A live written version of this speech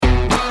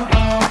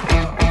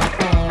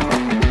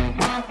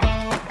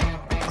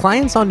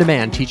Clients on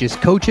Demand teaches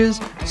coaches,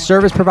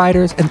 service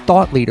providers, and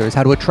thought leaders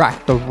how to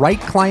attract the right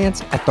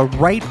clients at the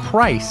right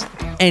price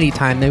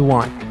anytime they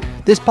want.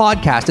 This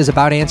podcast is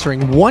about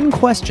answering one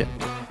question.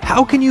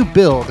 How can you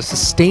build a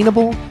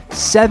sustainable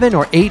 7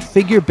 or 8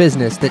 figure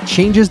business that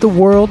changes the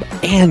world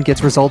and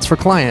gets results for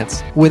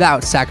clients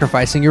without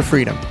sacrificing your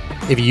freedom?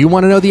 If you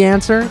want to know the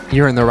answer,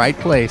 you're in the right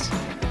place.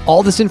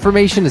 All this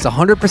information is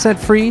 100%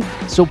 free,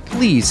 so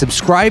please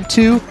subscribe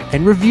to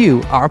and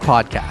review our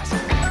podcast.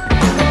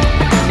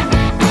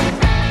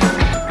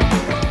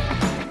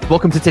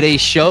 Welcome to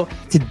today's show.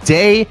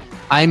 Today,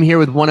 I'm here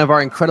with one of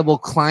our incredible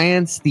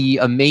clients, the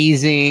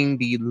amazing,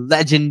 the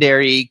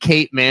legendary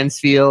Kate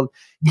Mansfield.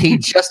 Kate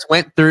just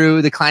went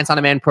through the Clients on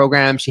Demand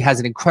program. She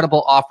has an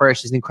incredible offer.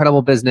 She's an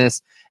incredible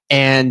business.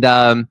 And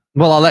I'll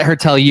let her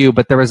tell you,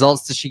 but the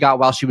results that she got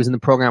while she was in the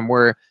program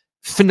were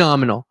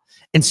phenomenal.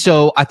 And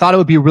so I thought it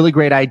would be a really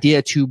great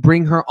idea to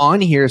bring her on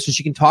here so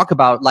she can talk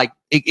about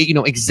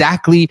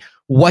exactly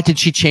what did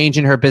she change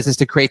in her business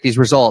to create these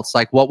results?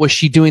 Like, what was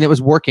she doing that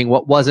was working?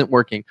 What wasn't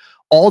working?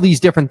 All these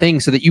different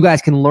things so that you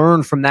guys can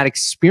learn from that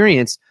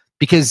experience.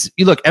 Because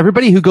look,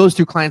 everybody who goes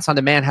through Clients on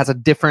Demand has a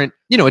different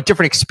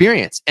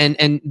experience,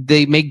 and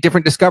they make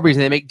different discoveries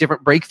and they make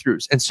different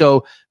breakthroughs. And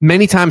so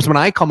many times when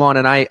I come on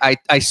and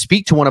I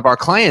speak to one of our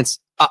clients,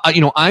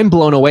 I'm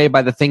blown away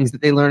by the things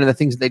that they learned and the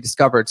things that they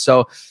discovered.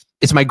 So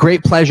it's my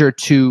great pleasure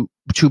to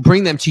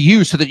bring them to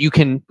you so that you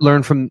can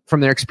learn from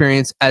their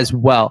experience as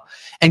well.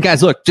 And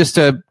guys, look, just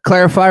to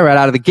clarify right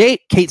out of the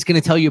gate, Kate's going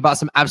to tell you about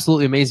some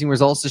absolutely amazing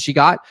results that she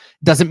got.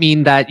 Doesn't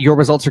mean that your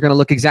results are going to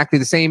look exactly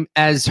the same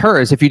as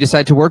hers if you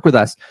decide to work with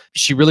us.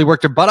 She really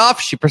worked her butt off.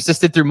 She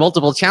persisted through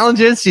multiple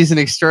challenges. She's an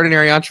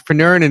extraordinary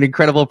entrepreneur and an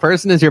incredible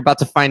person, as you're about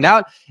to find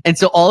out. And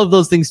so all of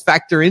those things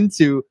factor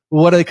into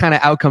what are the kind of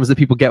outcomes that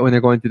people get when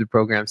they're going through the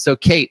program. So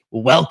Kate,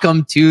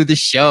 welcome to the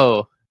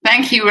show.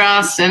 Thank you,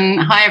 Ross, and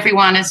hi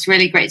everyone. It's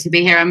really great to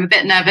be here. I'm a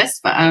bit nervous,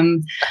 but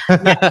I'm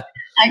going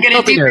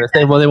to do. Nervous.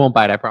 They won't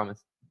bite, I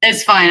promise.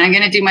 It's fine. I'm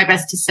going to do my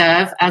best to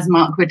serve, as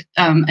Mark would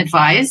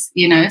advise.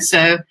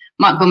 So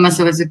Mark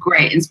Bonmusser was a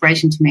great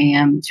inspiration to me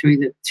through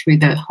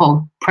the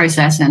whole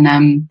process, and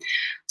I'm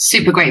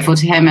super grateful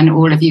to him and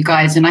all of you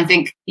guys. And I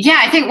think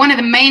one of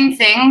the main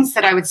things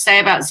that I would say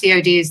about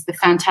COD is the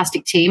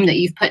fantastic team that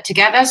you've put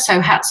together.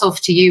 So hats off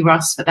to you,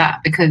 Ross, for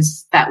that,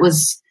 because that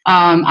was.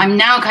 I'm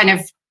now kind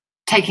of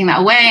taking that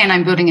away, and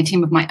I'm building a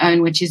team of my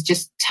own, which is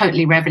just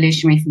totally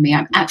revolutionary for me.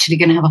 I'm actually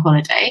going to have a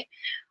holiday,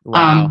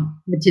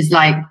 which is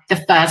like the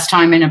first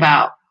time in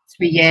about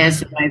 3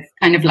 years that I've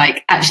kind of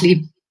like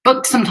actually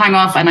booked some time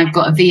off, and I've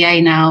got a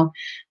VA now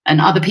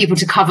and other people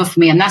to cover for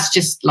me. And that's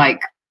just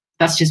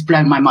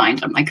blown my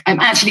mind. I'm like,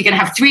 I'm actually going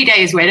to have 3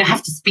 days where I don't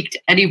have to speak to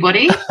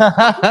anybody.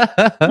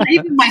 Not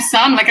even my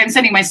son, like I'm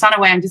sending my son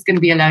away. I'm just going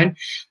to be alone.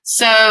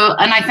 So,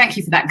 and I thank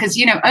you for that, because,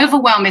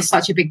 overwhelm is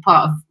such a big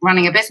part of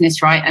running a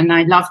business, right? And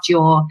I loved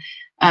your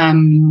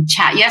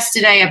chat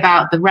yesterday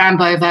about the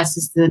Rambo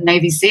versus the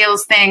Navy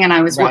SEALs thing. And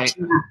I was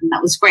watching that, and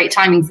that was great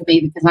timing for me,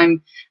 because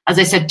I'm, as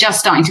I said, just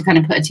starting to kind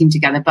of put a team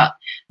together. But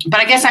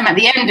I guess I'm at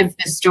the end of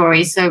this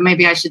story. So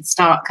maybe I should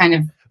start kind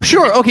of.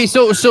 Sure. Okay.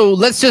 So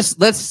let's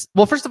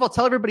first of all,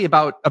 tell everybody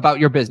about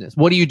your business.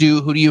 What do you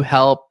do? Who do you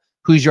help?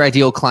 Who's your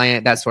ideal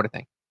client? That sort of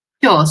thing.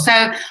 Sure.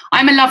 So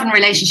I'm a love and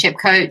relationship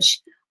coach.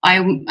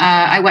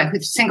 I work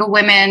with single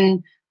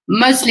women,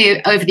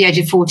 mostly over the age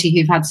of 40,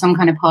 who've had some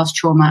kind of past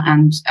trauma.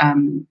 And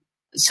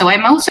so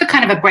I'm also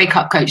kind of a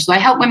breakup coach. So I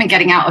help women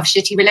getting out of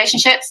shitty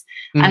relationships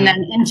and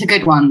then into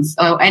good ones,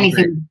 or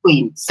anything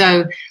between.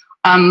 So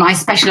I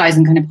specialize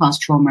in kind of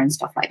past trauma and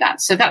stuff like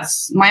that. So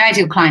that's my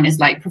ideal client, is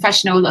like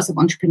professional, lots of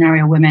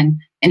entrepreneurial women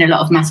in a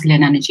lot of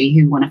masculine energy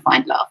who want to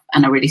find love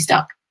and are really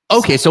stuck.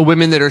 Okay, so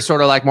women that are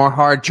sort of like more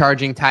hard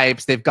charging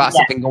types, they've got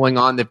something going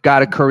on, they've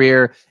got a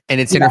career,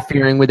 and it's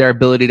interfering with their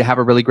ability to have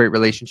a really great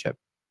relationship.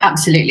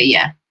 Absolutely,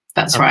 yeah,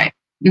 that's right.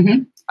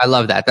 Mm-hmm. I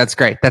love that. That's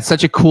great. That's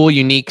such a cool,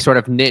 unique sort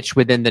of niche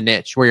within the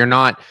niche, where you're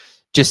not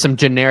just some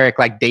generic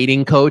like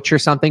dating coach or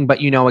something,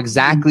 but you know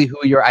exactly who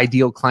your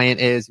ideal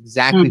client is,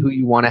 exactly who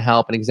you want to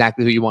help, and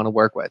exactly who you want to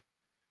work with.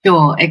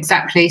 Sure,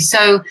 exactly.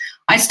 So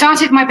I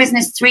started my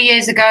business 3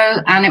 years ago,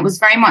 and it was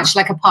very much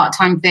like a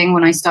part-time thing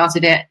when I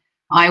started it.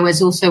 I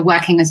was also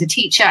working as a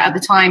teacher at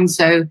the time.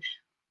 So,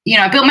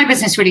 I built my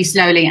business really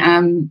slowly.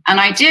 And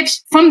I did,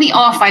 from the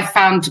off, I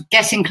found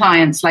getting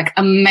clients like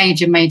a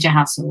major, major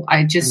hassle.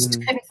 I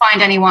just couldn't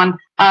find anyone.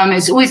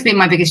 It's always been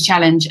my biggest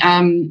challenge.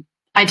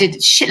 I did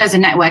shitloads of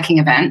networking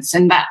events.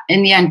 And that,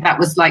 in the end, that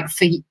was like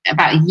for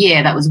about a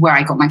year, that was where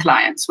I got my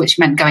clients, which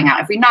meant going out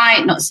every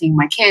night, not seeing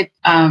my kid,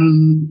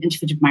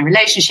 interfered with my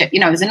relationship.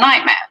 It was a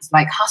nightmare. It was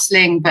like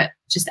hustling, but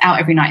just out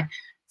every night.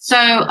 So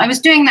I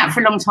was doing that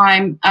for a long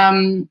time.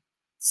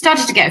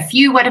 Started to get a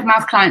few word of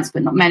mouth clients,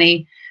 but not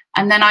many.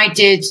 And then I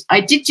did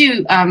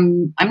do,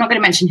 I'm not going to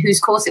mention whose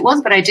course it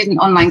was, but I did an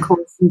online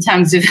course in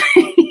terms of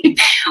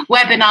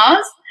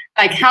webinars,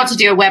 like how to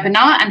do a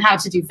webinar and how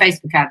to do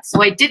Facebook ads.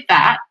 So I did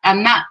that,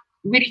 and that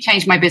really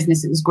changed my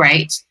business. It was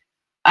great.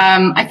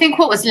 I think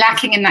what was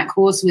lacking in that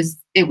course was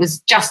it was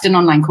just an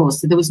online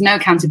course. So there was no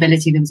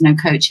accountability. There was no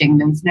coaching.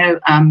 There was no,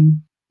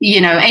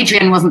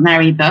 Adrian wasn't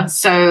there either.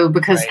 So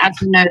because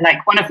as you know,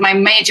 like one of my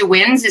major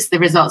wins is the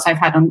results I've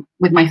had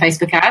with my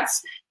Facebook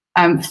ads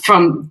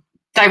from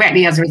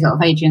directly as a result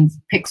of Adrian's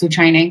Pixel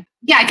training.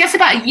 Yeah, I guess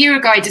about a year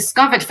ago, I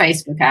discovered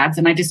Facebook ads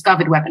and I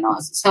discovered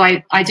webinars. So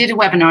I did a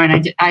webinar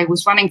and I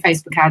was running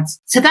Facebook ads.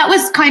 So that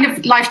was kind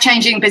of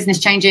life-changing,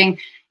 business-changing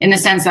in the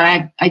sense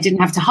that I didn't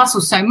have to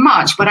hustle so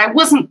much, but I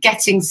wasn't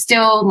getting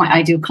still my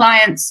ideal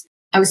clients.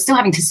 I was still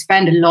having to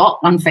spend a lot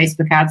on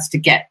Facebook ads to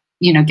get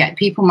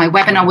people. My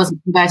webinar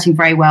wasn't converting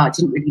very well. I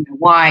didn't really know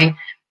why.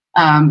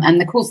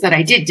 And the course that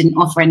I didn't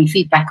offer any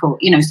feedback so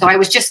I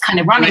was just kind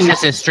of running. It was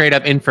just a straight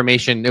up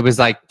information. It was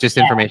like just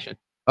information.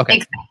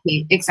 Okay.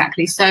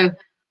 Exactly. So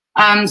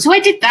I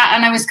did that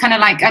and I was kind of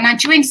like, and I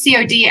joined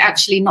COD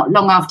actually not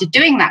long after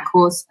doing that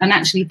course. And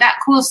actually that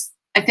course,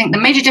 I think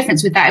the major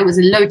difference with that, it was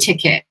a low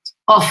ticket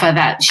offer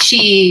that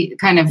she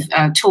kind of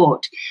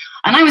taught.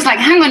 And I was like,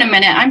 hang on a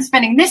minute, I'm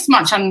spending this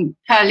much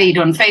per lead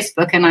on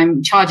Facebook and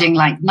I'm charging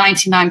like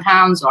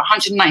 £99 or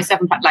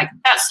 £197. Like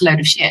that's a load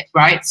of shit,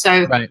 right?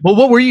 So, right. Well,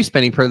 what were you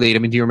spending per lead? I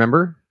mean, do you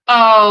remember?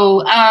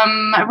 Around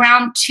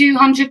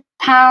 £200,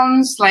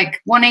 like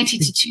 180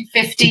 to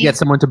 250. To get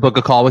someone to book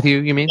a call with you,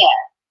 you mean?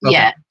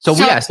 Yeah. Okay.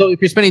 Yeah. So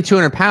if you're spending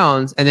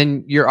 £200 and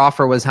then your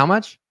offer was how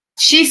much?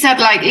 She said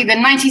like either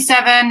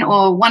 97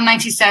 or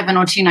 197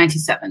 or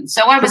 297.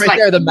 So I was like,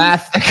 there, the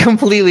math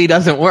completely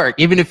doesn't work.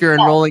 Even if you're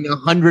enrolling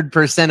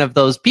 100% of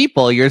those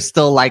people, you're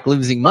still like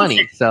losing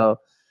money. So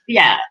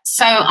yeah.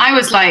 So I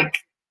was like,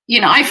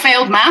 I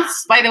failed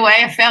maths, by the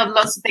way. I failed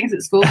lots of things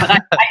at school,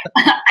 but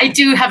I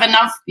do have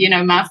enough,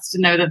 maths to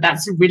know that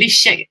that's really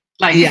shit.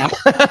 Like, yeah,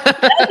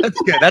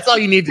 that's good. That's all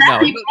you need to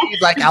know. You don't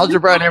need like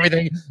algebra and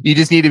everything. You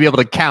just need to be able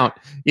to count,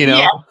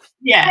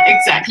 Yeah,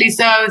 exactly.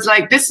 So I was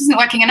like, this isn't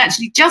working. And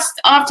actually just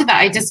after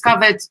that, I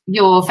discovered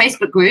your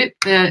Facebook group,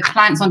 the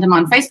Clients on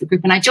Demand Facebook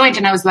group. And I joined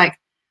and I was like,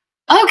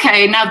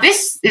 okay, now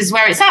this is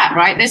where it's at,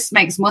 right? This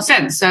makes more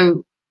sense.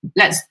 So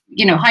let's,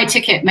 high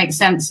ticket makes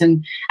sense.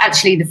 And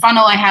actually the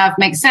funnel I have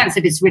makes sense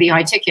if it's really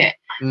high ticket.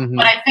 Mm-hmm.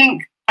 But I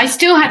think I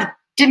still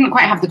didn't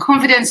quite have the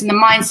confidence and the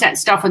mindset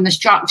stuff and the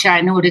structure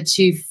in order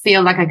to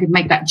feel like I could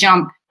make that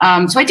jump.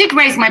 So I did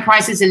raise my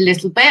prices a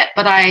little bit,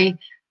 but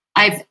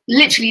I've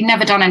literally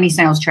never done any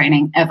sales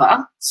training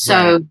ever.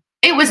 So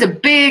It was a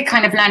big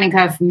kind of learning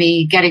curve for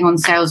me getting on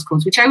sales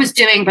calls, which I was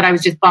doing, but I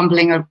was just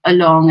bumbling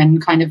along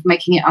and kind of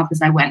making it up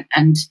as I went.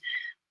 And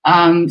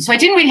so I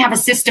didn't really have a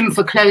system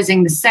for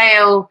closing the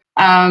sale.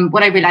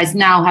 What I realized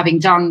now, having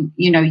done,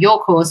 your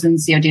course and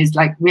COD, is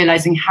like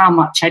realizing how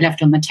much I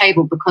left on the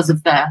table because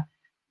of the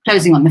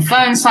closing on the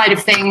phone side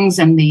of things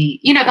and the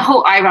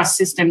whole IRAS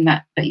system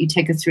that you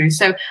take us through.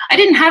 So I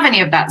didn't have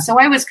any of that. So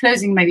I was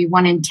closing maybe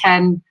 1 in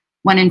 10,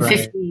 1 in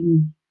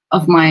 15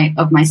 of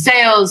my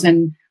sales.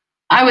 And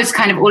I was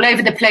kind of all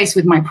over the place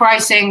with my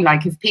pricing.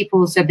 Like if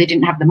people said they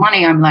didn't have the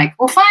money, I'm like,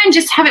 well, fine,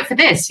 just have it for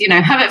this,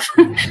 have it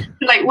for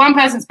like one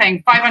person's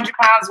paying £500,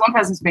 one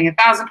person's paying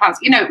 £1,000.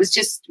 It was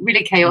just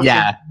really chaotic.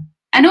 Yeah.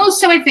 And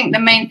also I think the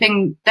main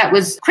thing that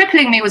was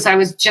crippling me was I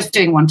was just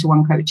doing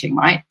one-to-one coaching,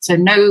 right? So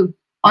no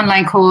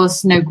online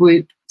course, no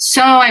group.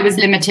 So I was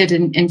limited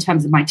in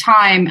terms of my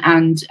time.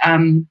 And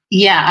and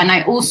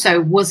I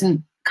also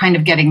wasn't kind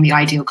of getting the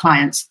ideal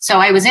clients. So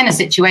I was in a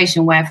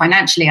situation where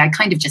financially I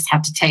kind of just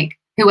had to take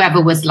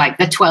whoever was like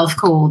the 12th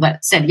call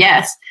that said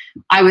yes.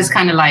 I was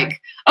kind of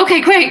like,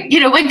 okay, great.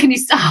 When can you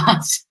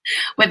start?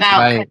 Without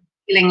kind of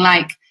feeling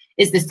like,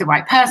 is this the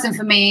right person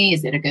for me?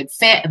 Is it a good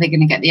fit? Are they going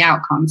to get the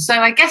outcome? So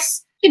I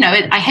guess,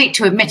 I hate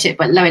to admit it,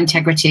 but low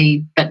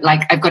integrity, but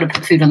like I've got to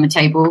put food on the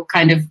table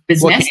kind of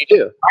business. What can you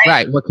do?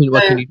 Right. What can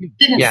you do?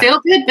 Didn't feel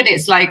good, but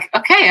it's like,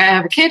 okay, I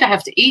have a kid, I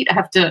have to eat, I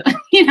have to,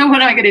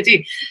 what am I going to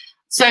do?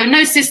 So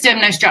no system,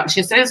 no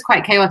structure. So it was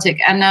quite chaotic.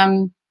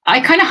 And I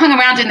kind of hung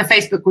around in the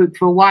Facebook group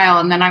for a while.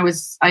 And then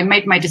I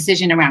made my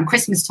decision around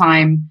Christmas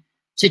time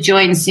to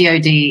join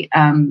COD.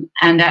 And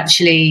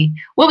actually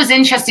what was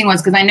interesting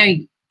was, because I know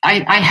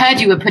I heard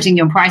you were putting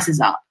your prices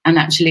up, and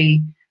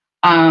actually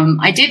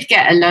I did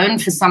get a loan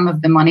for some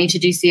of the money to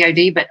do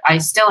COD, but I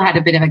still had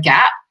a bit of a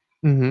gap.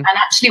 Mm-hmm. And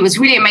actually it was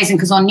really amazing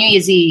because on New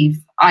Year's Eve,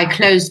 I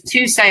closed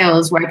 2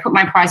 sales where I put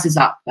my prices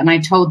up, and I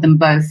told them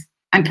both,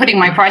 I'm putting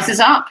my prices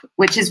up,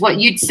 which is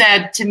what you'd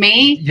said to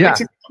me,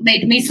 which is what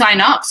made me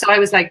sign up. So I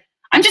was like,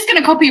 I'm just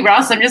going to copy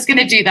Russ. I'm just going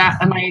to do that.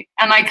 And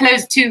I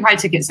closed 2 high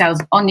ticket sales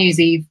on New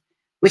Year's Eve,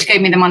 which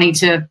gave me the money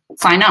to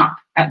sign up,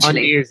 actually. On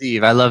New Year's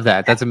Eve. I love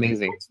that. That's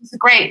amazing. It was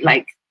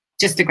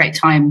just a great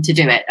time to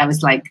do it. I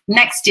was like,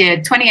 next year,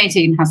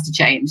 2018 has to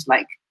change.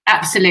 Like,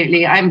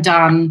 absolutely. I'm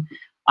done.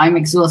 I'm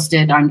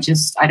exhausted. I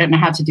don't know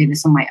how to do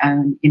this on my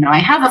own. I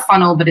have a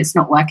funnel, but it's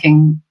not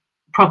working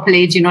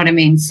properly. Do you know what I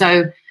mean?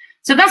 So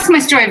that's my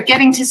story of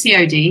getting to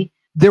COD.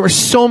 There were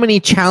so many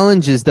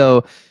challenges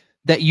though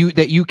that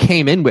you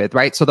came in with,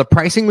 right? So the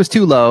pricing was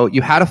too low.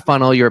 You had a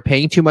funnel. You were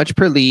paying too much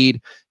per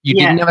lead. You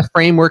didn't have a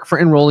framework for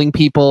enrolling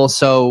people.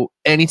 So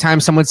anytime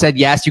someone said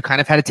yes, you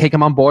kind of had to take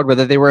them on board,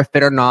 whether they were a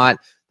fit or not.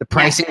 The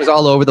pricing was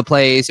all over the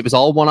place. It was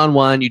all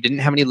one-on-one. You didn't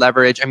have any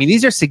leverage. I mean,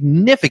 these are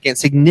significant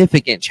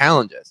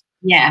challenges.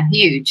 Yeah,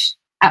 huge.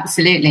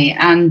 Absolutely.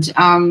 And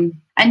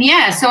And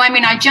yeah, so I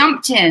mean, I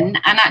jumped in,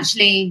 and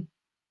actually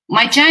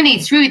my journey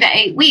through the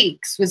 8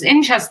 weeks was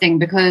interesting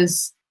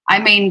because I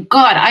mean,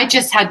 God, I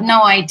just had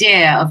no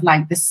idea of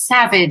like the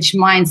savage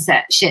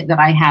mindset shit that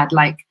I had,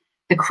 like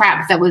the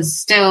crap that was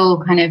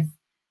still kind of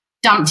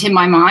dumped in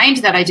my mind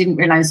that I didn't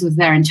realize was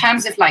there in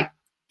terms of like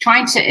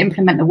trying to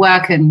implement the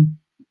work and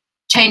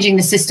changing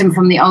the system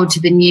from the old to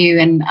the new,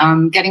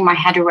 and getting my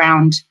head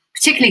around,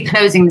 particularly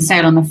closing the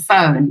sale on the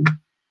phone,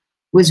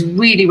 was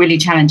really, really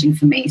challenging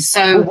for me.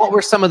 So what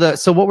were some of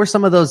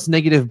those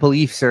negative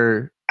beliefs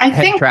or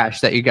head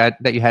trash that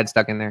you had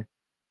stuck in there?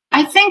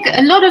 I think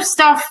a lot of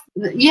stuff,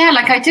 yeah,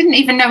 like I didn't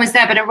even know was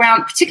there, but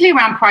particularly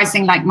around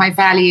pricing, like my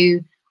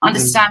value,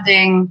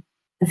 understanding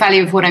the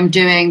value of what I'm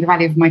doing, the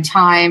value of my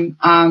time,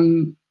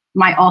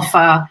 my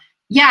offer.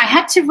 Yeah, I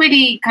had to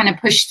really kind of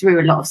push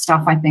through a lot of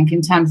stuff, I think,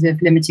 in terms of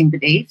limiting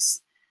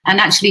beliefs. And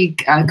actually,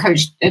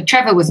 Coach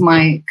Trevor was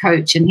my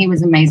coach, and he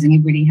was amazing. He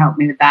really helped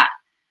me with that.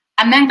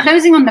 And then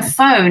closing on the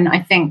phone, I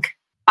think,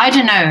 I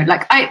don't know,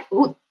 like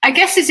I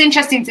guess it's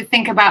interesting to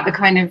think about the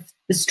kind of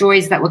the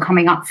stories that were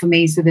coming up for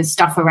me. So there's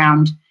stuff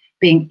around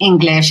being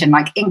English and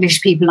like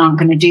English people aren't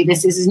going to do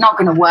this. This is not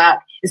going to work.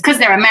 It's because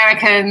they're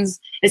Americans.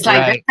 It's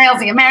like the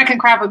salesy American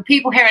crowd, and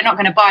people here are not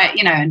going to buy it,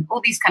 you know, and all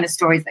these kind of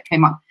stories that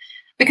came up.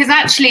 Because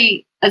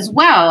actually, as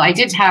well, I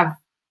did have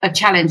a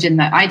challenge in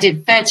that I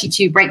did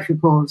 32 breakthrough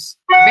calls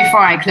before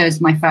I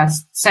closed my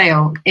first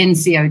sale in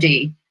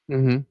COD.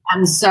 Mm-hmm.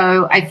 And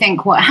so I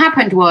think what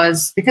happened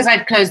was, because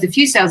I'd closed a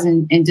few sales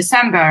in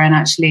December, and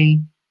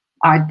actually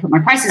I'd put my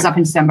prices up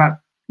in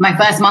December, my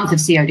first month of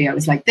COD, I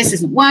was like, this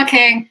isn't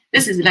working.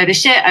 This is a load of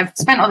shit. I've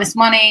spent all this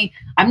money.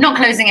 I'm not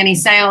closing any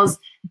sales.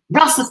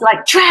 Russ has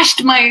like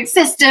trashed my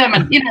system,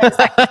 and you know, it's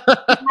like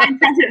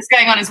that's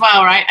going on as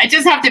well, right? I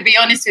just have to be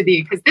honest with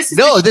you, because this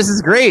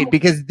is great,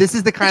 because this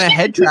is the kind of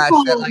head trash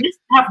that like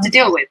have to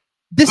deal with.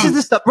 This is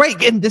the stuff, right?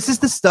 And this is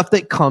the stuff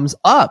that comes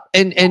up.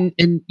 And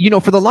you know,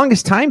 for the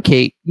longest time,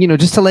 Kate, you know,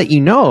 just to let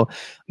you know,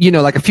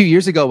 like a few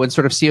years ago when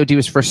sort of COD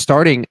was first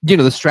starting, you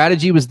know, the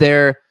strategy was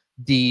there,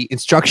 the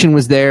instruction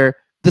was there,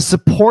 the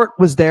support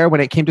was there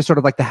when it came to sort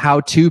of like the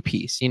how-to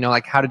piece, you know,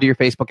 like how to do your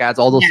Facebook ads,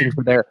 all those things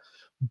were there.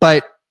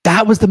 But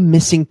that was the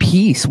missing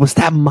piece, was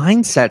that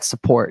mindset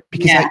support,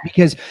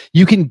 because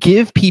you can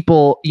give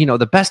people, you know,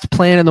 the best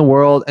plan in the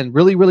world and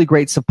really, really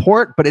great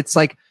support, but it's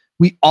like,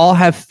 we all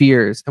have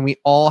fears, and we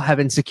all have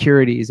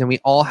insecurities, and we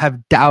all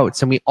have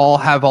doubts, and we all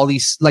have all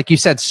these, like you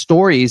said,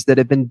 stories that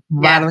have been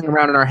rattling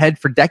around in our head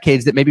for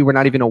decades that maybe we're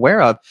not even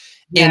aware of.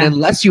 And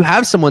unless you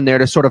have someone there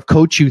to sort of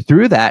coach you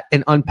through that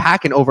and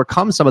unpack and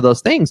overcome some of those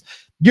things,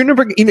 you're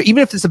never, you know, even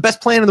if it's the best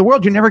plan in the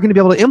world, you're never going to be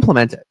able to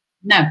implement it.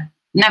 No,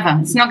 never.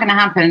 It's not going to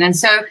happen. And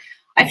so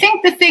I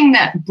think the thing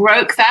that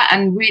broke that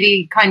and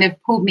really kind of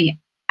pulled me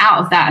out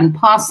of that and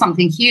past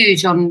something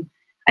huge on,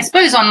 I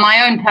suppose, on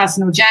my own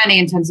personal journey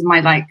in terms of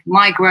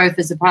my growth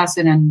as a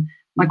person and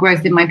my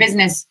growth in my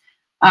business,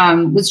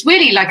 was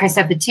really, like I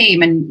said, the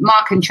team and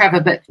Mark and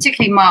Trevor, but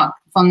particularly Mark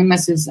von the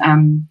Musser's,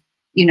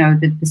 you know,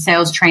 the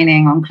sales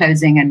training on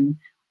closing and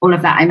all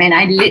of that. I mean,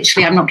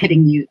 I'm not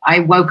kidding you. I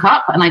woke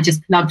up and I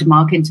just plugged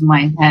Mark into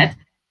my head,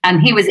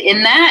 and he was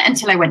in there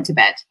until I went to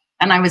bed.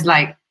 And I was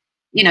like,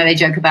 you know, they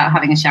joke about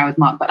having a shower with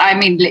Mark, but I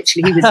mean,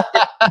 literally, he was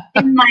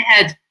in my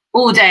head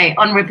all day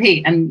on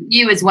repeat, and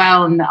you as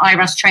well, and the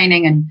IRAS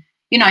training. And,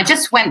 you know, I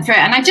just went through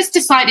it, and I just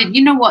decided,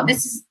 you know what,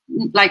 this is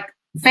like,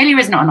 failure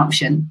is not an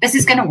option. This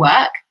is going to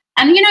work.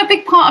 And, you know, a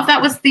big part of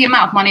that was the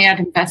amount of money I'd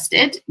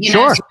invested, you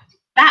know, so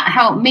that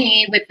helped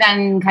me with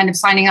then kind of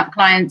signing up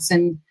clients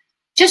and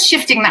just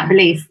shifting that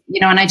belief, you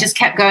know, and I just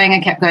kept going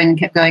and kept going and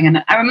kept going.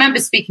 And I remember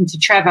speaking to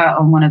Trevor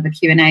on one of the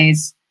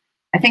Q&As.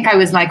 I think I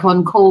was like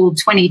on call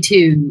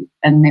 22,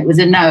 and it was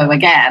a no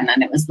again.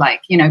 And it was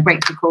like, you know,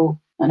 breakthrough call.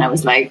 And I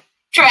was like,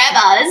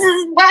 Trevor, this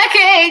is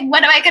working.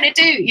 What am I going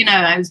to do? You know,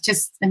 I was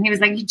just, and he was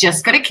like, you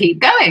just got to keep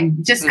going.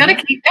 You just got to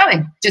keep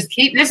going. Just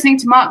keep listening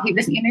to Mark, keep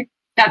listening. You know,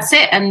 that's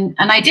it. And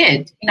I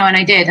did, you know, and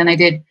I did.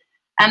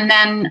 And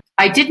then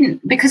I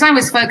didn't, because I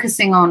was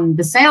focusing on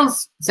the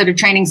sales sort of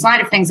training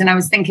side of things. And I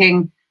was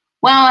thinking,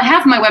 well, I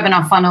have my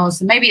webinar funnels,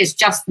 so maybe it's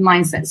just the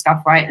mindset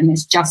stuff, right? And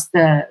it's just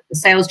the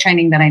sales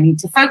training that I need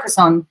to focus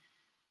on.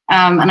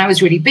 And I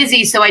was really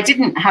busy, so I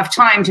didn't have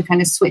time to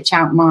kind of switch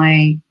out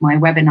my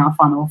webinar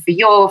funnel for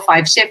your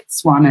 5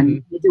 shifts one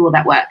and do all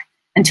that work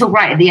until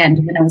right at the end.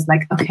 And then I was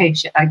like, okay,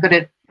 shit, I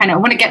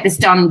want to get this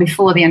done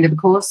before the end of the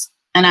course.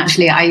 And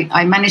actually,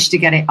 I managed to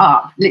get it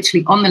up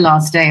literally on the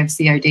last day of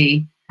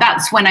COD.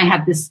 That's when I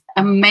had this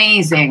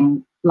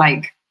amazing,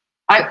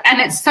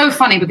 and it's so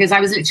funny because I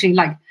was literally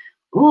like,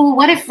 oh,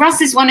 what if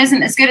Russ's one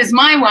isn't as good as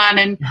my one?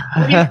 And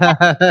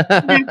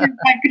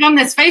I've been on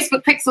this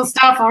Facebook pixel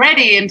stuff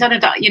already and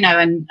you know,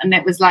 and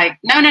it was like,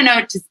 no,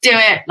 just do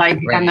it. Like,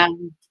 right.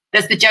 And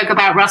there's the joke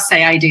about Russ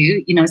say I do,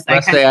 you know. So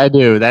Russ say I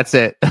do, that's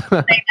it. Saying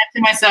that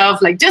to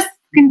myself, like, just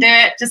can do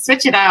it, just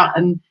switch it out.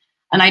 And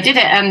I did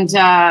it. And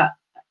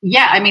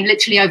I mean,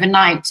 literally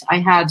overnight, I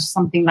had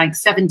something like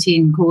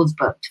 17 calls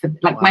booked.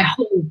 My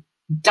whole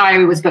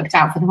diary was booked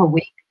out for the whole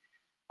week.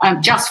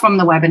 Just from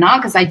the webinar,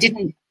 because I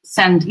didn't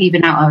send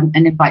even out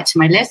an invite to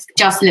my list,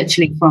 just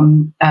literally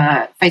from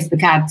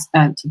Facebook ads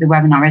to the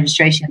webinar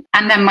registration.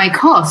 And then my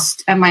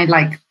cost and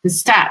the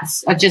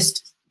stats are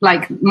just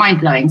like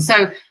mind blowing.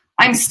 So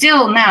I'm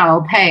still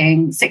now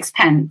paying 6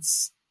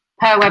 pence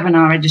per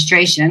webinar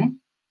registration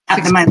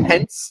at the moment.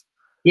 Pence?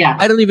 Yeah.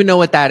 I don't even know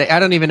what that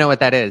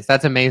is.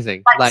 That's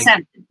amazing. Like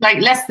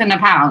less than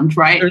 £1,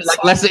 right?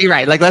 Less than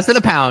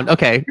 £1.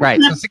 Okay,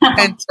 right. So 6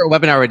 pence for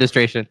webinar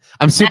registration.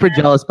 I'm super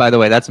jealous, by the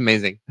way. That's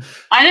amazing.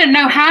 I don't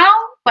know how,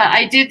 but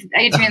I did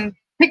Adrian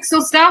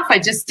Pixel stuff. I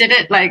just did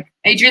it like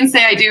Adrian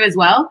say I do as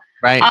well.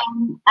 Right.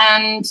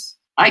 And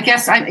I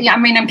guess I'm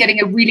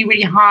getting a really,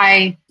 really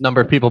high number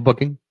of people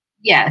booking.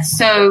 Yeah.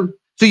 So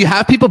you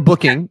have people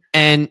booking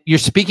and you're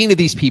speaking to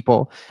these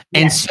people.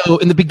 And so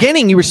in the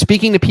beginning, you were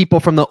speaking to people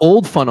from the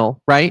old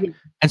funnel, right? Yeah.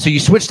 And so you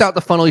switched out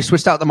the funnel, you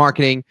switched out the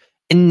marketing.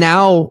 And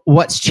now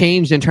what's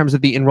changed in terms of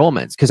the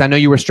enrollments? Because I know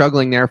you were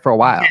struggling there for a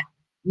while.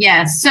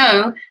 Yeah.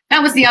 So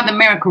that was the other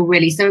miracle,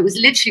 really. So it was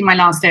literally my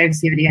last day of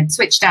COD. I'd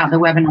switched out the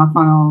webinar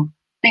funnel,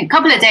 I think a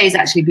couple of days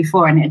actually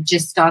before, and it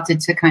just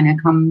started to kind of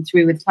come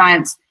through with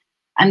clients.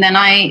 And then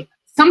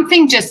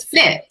something just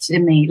flipped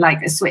in me,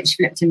 like a switch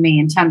flipped in me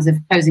in terms of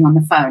closing on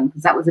the phone,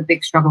 because that was a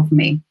big struggle for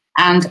me.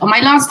 And on my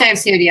last day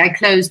of COD, I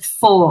closed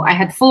 4. I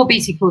had 4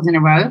 BT calls in a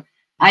row.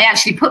 I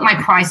actually put my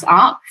price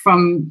up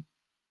from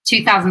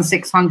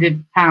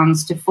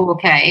 £2,600 to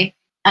 4K,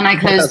 and I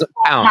closed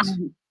pounds.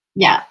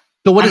 Yeah.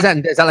 So what is that?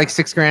 Is that like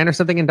 $6,000 or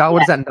something in dollars?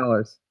 What is that in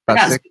dollars?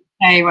 About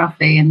 6K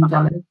roughly in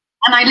dollars.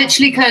 And I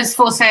literally closed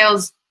 4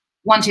 sales,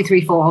 1, 2,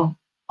 3, 4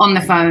 on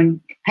the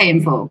phone, pay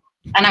in full.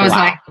 And I was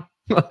like,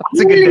 that's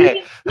a good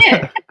day.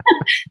 Yeah.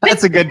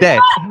 That's a good day.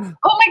 Oh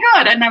my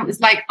God. And I was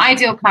like,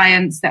 ideal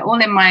clients. They're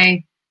all in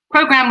my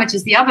program, which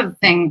is the other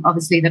thing,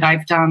 obviously, that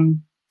I've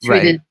done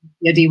through the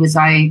COD was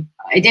I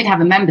did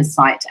have a members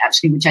site,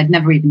 actually, which I'd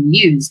never even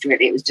used,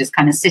 really. It was just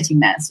kind of sitting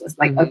there. So it's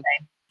like, okay.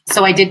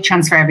 So I did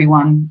transfer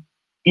everyone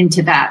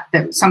into that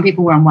some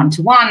people were on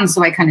one-to-one.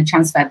 So I kind of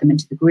transferred them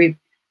into the group.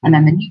 And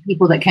then the new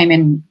people that came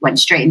in went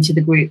straight into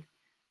the group.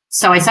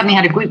 So I suddenly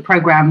had a group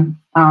program,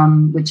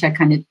 which I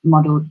kind of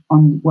modeled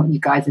on what you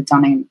guys had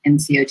done in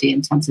COD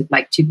in terms of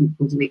like 2 group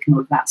calls a week and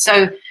all of that.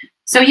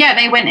 So yeah,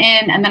 they went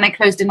in, and then I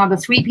closed another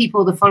 3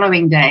 people the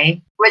following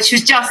day, which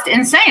was just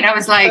insane. I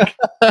was like,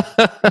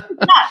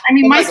 I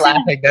mean, my son,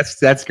 laughing.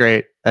 That's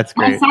great. That's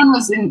great. My son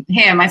was in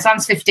here. My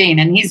son's 15,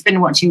 and he's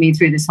been watching me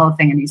through this whole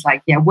thing, and he's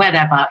like, yeah,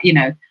 whatever, you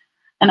know.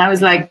 And I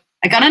was like,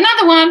 I got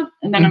another one,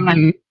 and then I'm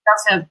like,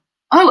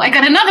 I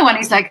got another one.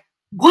 He's like,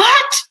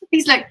 what?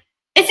 He's like,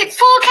 is it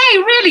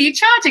 4K? Really? You're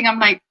charging? I'm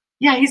like,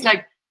 yeah. He's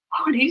like,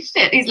 holy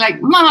shit. He's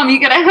like, Mom, you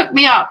got to hook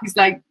me up. He's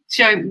like,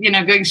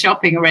 going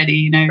shopping already,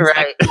 you know.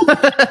 Right.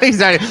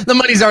 The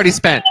money's already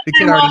spent. The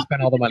kid already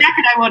spent all the money.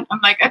 Exactly. I want. I'm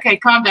like, okay,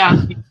 calm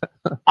down.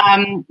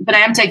 But I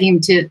am taking him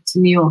to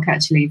New York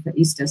actually for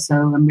Easter, so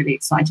I'm really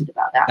excited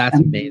about that. That's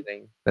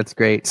amazing. That's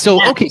great.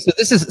 So okay, so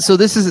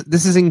this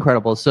is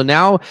incredible. So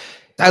now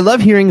I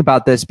love hearing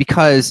about this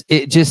because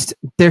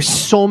there's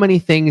so many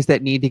things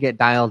that need to get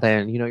dialed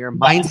in. You know, your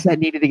mindset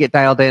needed to get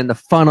dialed in, the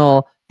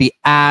funnel, the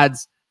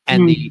ads,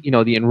 and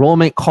the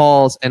enrollment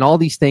calls and all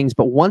these things.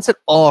 But once it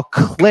all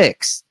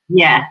clicks,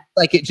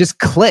 like it just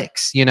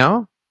clicks, you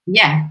know?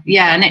 Yeah.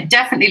 And it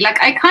definitely, like,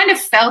 I kind of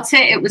felt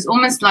it. It was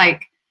almost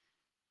like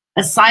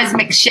a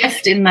seismic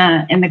shift in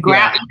the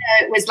ground.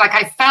 Yeah. It was like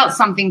I felt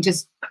something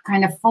just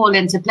kind of fall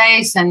into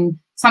place and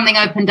something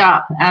opened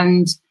up.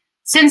 And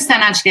since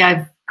then, actually,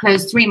 I've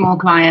closed 3 more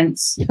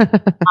clients.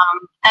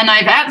 And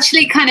I've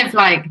actually kind of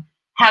like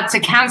had to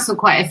cancel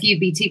quite a few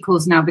BT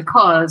calls now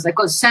because I've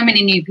got so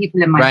many new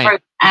people in my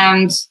program,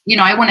 and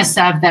I want to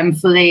serve them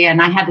fully.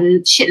 And I had a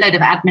shitload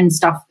of admin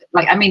stuff.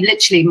 Like, I mean,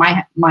 literally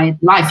my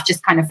life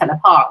just kind of fell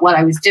apart while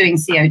I was doing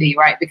COD,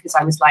 right? Because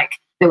I was like,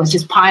 there was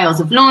just piles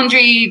of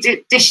laundry,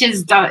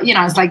 dishes,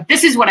 I was like,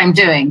 this is what I'm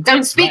doing.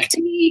 Don't speak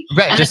to me.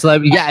 Right. Just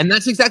and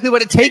that's exactly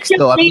what it takes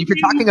though. I mean, if you're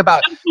talking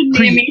about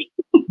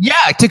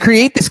to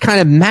create this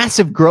kind of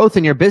massive growth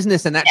in your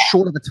business in that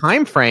short of a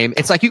time frame,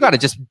 it's like you got to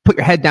just put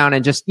your head down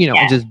and just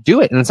and just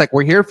do it. And it's like,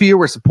 we're here for you,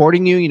 we're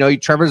supporting you.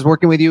 Trevor's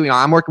working with you,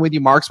 I'm working with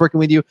you, Mark's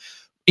working with you,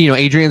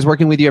 Adrian's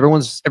working with you,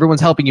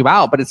 everyone's helping you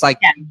out. But it's like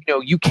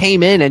you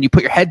came in and you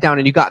put your head down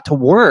and you got to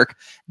work,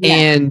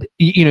 and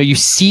you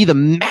see the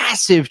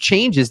massive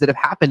changes that have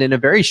happened in a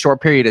very short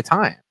period of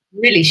time.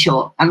 Really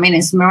short. I mean,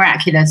 it's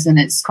miraculous and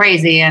it's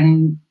crazy.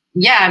 And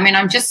I mean,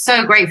 I'm just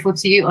so grateful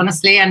to you,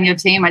 honestly, and your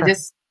team. I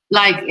just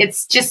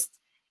it's just,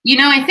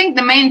 I think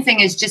the main thing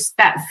is just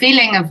that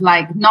feeling of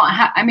like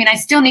I mean, I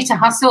still need to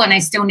hustle and I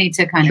still need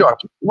to kind of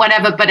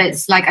whatever, but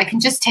it's like I can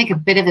just take a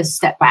bit of a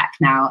step back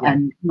now. Yeah.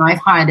 And I've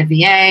hired a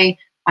VA.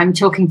 I'm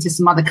talking to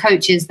some other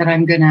coaches that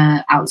I'm going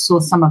to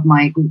outsource some of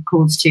my group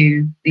calls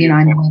to,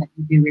 I know what I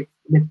can do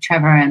with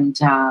Trevor and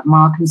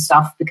Mark and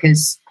stuff,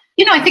 because,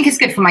 I think it's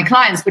good for my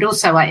clients, but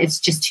also it's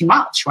just too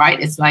much, right?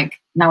 It's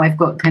like now I've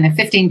got kind of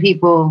 15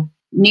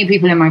 new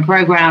people in my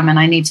program, and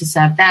I need to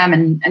serve them,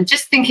 and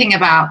just thinking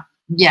about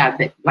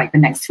like the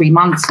next 3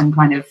 months, and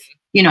kind of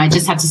I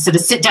just had to sort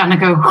of sit down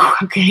and go,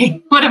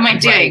 okay, what am I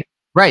doing?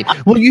 Right.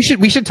 Well, we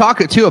should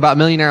talk too about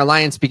Millionaire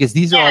Alliance, because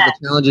these are all the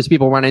challenges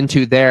people run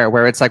into there,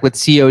 where it's like with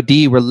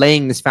COD, we're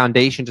laying this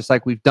foundation just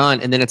like we've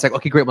done. And then it's like,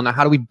 okay, great. Well, now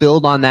how do we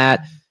build on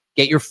that?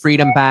 Get your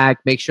freedom back,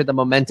 make sure the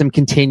momentum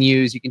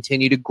continues, you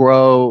continue to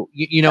grow.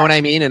 You know what I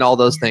mean? And all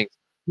those things.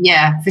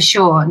 Yeah, for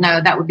sure. No,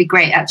 that would be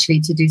great actually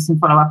to do some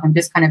follow up and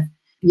just kind of,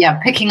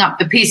 picking up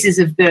the pieces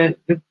of the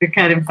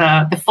kind of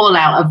the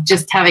fallout of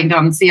just having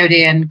done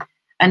COD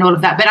and all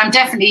of that. But I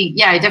definitely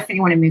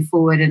want to move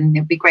forward, and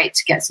it'd be great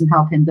to get some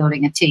help in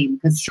building a team.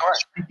 Because sure.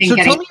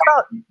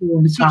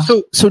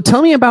 So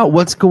tell me about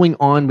what's going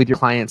on with your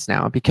clients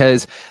now,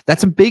 because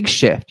that's a big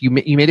shift. You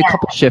made a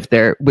couple shift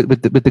there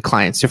with the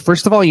clients. So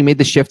first of all, you made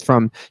the shift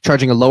from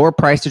charging a lower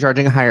price to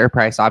charging a higher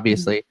price.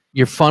 Obviously,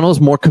 your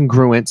funnel's more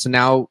congruent. So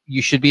now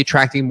you should be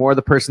attracting more of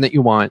the person that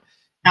you want.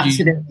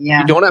 Absolutely,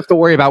 you don't have to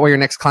worry about where your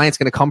next client's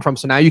going to come from.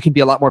 So now you can be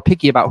a lot more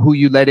picky about who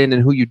you let in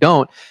and who you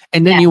don't.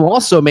 And then you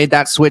also made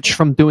that switch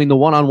from doing the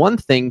one-on-one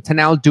thing to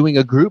now doing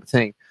a group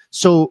thing.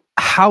 So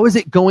how is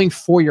it going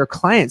for your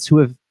clients who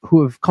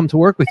have come to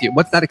work with you?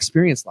 What's that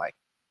experience like?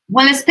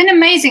 Well, it's been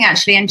amazing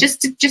actually. And just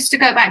to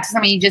go back to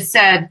something you just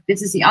said,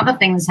 this is the other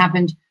thing that's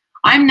happened.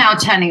 I'm now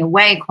turning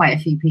away quite a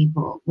few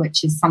people,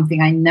 which is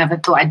something I never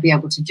thought I'd be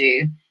able to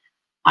do.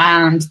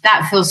 And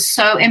that feels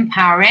so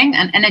empowering,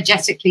 and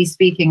energetically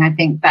speaking, I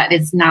think that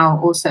is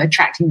now also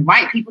attracting the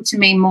right people to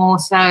me more.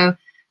 So,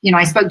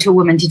 I spoke to a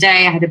woman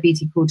today, I had a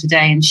BT call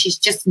today, and she's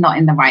just not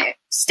in the right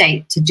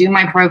state to do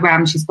my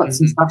program. She's got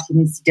some stuff she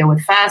needs to deal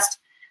with first.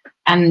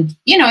 And,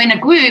 in a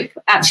group,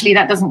 actually,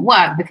 that doesn't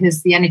work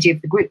because the energy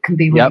of the group can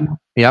be really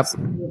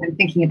and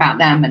thinking about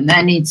them and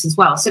their needs as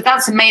well. So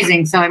that's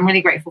amazing. So I'm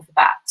really grateful for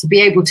that, to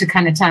be able to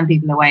kind of turn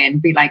people away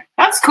and be like,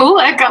 that's cool.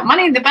 I've got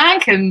money in the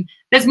bank and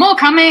there's more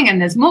coming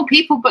and there's more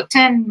people booked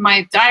in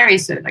my diary.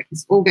 So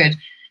it's all good.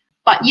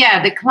 But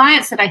the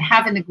clients that I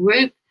have in the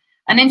group,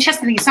 and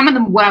interestingly, some of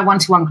them were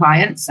one-to-one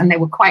clients and they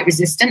were quite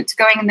resistant to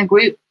going in the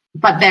group,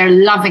 but they're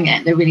loving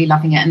it. They're really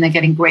loving it and they're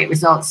getting great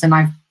results. And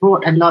I've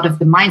brought a lot of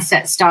the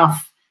mindset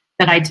stuff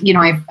that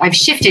I've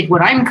shifted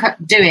what I'm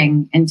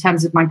doing in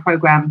terms of my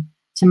program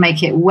to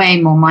make it way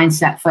more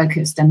mindset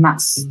focused. And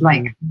that's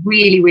like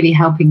really, really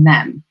helping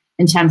them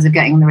in terms of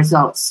getting the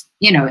results,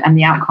 and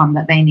the outcome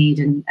that they need.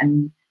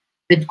 And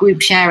the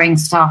group sharing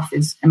stuff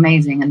is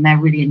amazing. And they're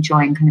really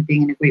enjoying kind of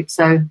being in a group.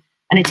 So,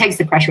 and it takes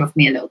the pressure off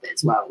me a little bit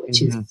as well,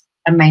 which is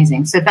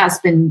amazing. So that's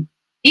been,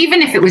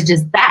 even if it was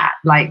just that,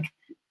 like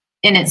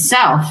in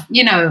itself,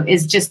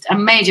 is just a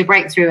major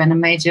breakthrough and a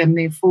major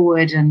move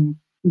forward. And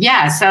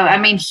so, I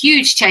mean,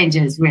 huge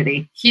changes,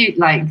 really huge,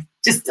 like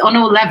just on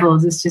all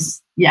levels. It's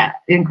just,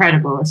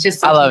 incredible. It's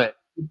just, I love it.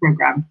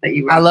 Program that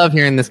you run. I love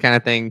hearing this kind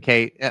of thing,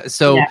 Kate.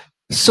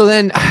 So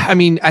then, I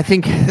mean, I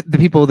think the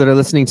people that are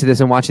listening to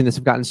this and watching this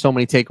have gotten so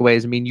many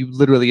takeaways. I mean, you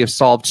literally have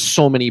solved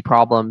so many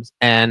problems.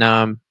 And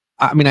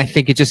I mean, I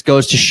think it just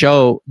goes to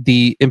show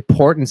the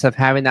importance of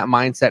having that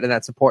mindset and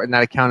that support and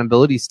that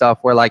accountability stuff,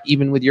 where like,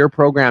 even with your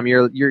program,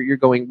 you're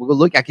going, well,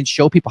 look, I can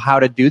show people how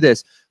to do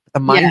this. But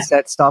the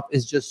mindset stuff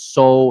is just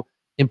so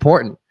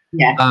important.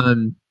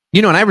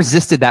 And I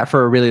resisted that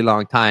for a really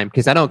long time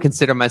because I don't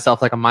consider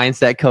myself like a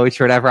mindset coach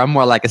or whatever. I'm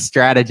more like a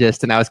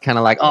strategist. And I was kind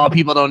of like, oh,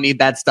 people don't need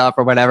that stuff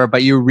or whatever,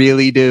 but you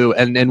really do.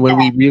 And when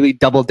we really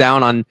doubled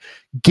down on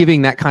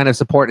giving that kind of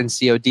support in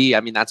COD,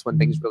 I mean, that's when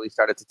things really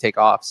started to take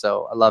off.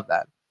 So I love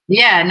that.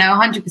 Yeah, no,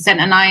 100%.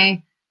 And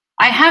I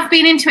have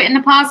been into it in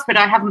the past, but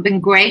I haven't been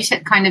great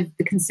at kind of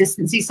the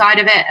consistency side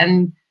of it.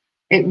 And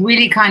it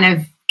really kind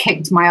of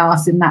kicked my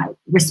ass in that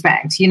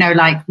respect,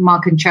 like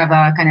Mark and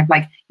Trevor kind of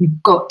like,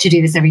 you've got to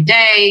do this every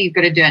day. You've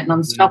got to do it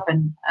nonstop.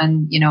 And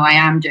I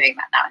am doing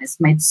that now. And it's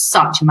made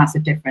such a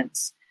massive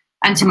difference,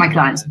 and to my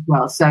clients as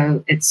well.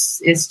 So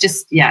it's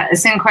just,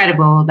 it's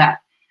incredible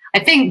that I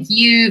think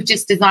you've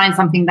just designed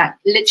something that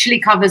literally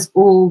covers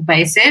all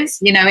bases.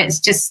 It's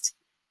just,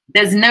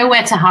 there's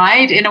nowhere to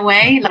hide in a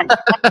way, like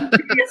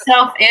put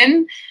yourself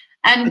in.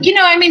 And,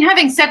 I mean,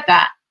 having said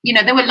that,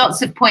 there were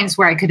lots of points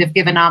where I could have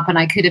given up and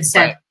I could have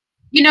said,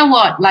 you know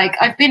what, like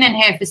I've been in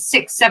here for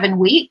 6-7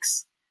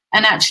 weeks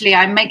and actually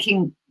I'm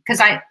making,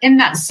 because in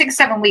that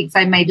 6-7 weeks,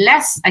 I made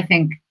less, I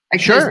think,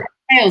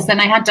 sales than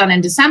I had done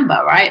in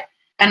December, right?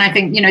 And I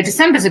think,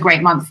 December's a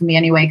great month for me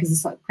anyway,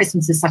 because like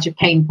Christmas is such a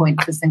pain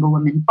point for single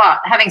women. But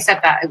having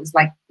said that, it was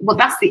like, well,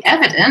 that's the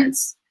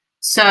evidence.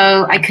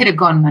 So I could have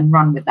gone and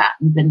run with that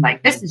and been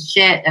like, this is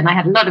shit. And I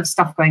had a lot of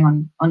stuff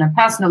going on a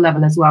personal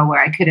level as well,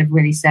 where I could have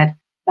really said,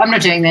 I'm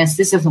not doing this.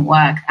 This doesn't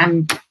work.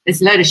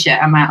 It's a load of shit.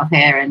 I'm out of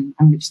here and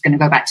I'm just going to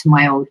go back to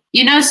my old,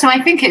 so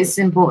I think it's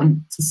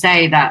important to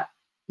say that,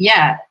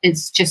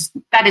 it's just,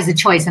 that is a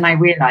choice. And I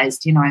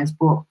realized, I was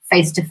brought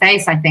face to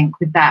face, I think,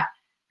 with that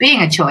being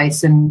a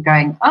choice and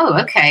going,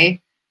 oh, okay,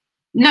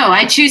 no,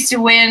 I choose to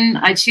win.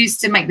 I choose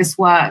to make this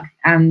work.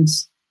 And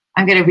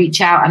I'm going to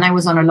reach out. And I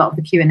was on a lot of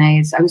the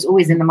Q&As. I was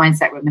always in the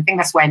mindset room. I think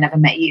that's why I never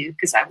met you,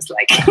 because I was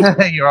like...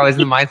 You're always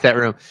in the mindset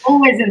room.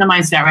 Always in the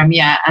mindset room,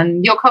 yeah.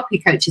 And your copy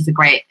coaches are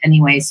great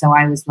anyway. So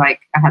I was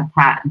like, I had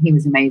Pat and he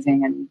was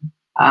amazing. And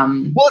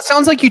Well, it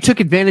sounds like you took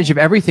advantage of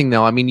everything,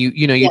 though. I mean, you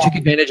took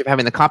advantage of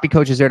having the copy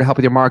coaches there to help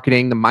with your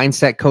marketing, the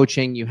mindset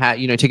coaching. You had,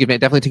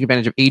 definitely took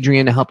advantage of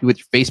Adrian to help you with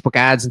your Facebook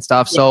ads and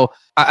stuff. Yeah. So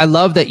I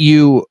love that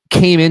you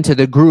came into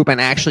the group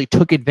and actually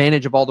took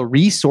advantage of all the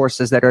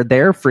resources that are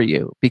there for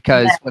you.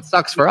 Because what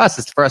sucks for us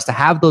is for us to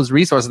have those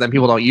resources, then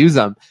people don't use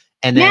them,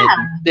 and then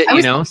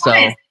so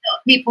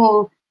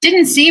people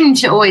didn't seem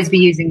to always be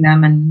using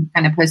them and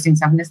kind of posting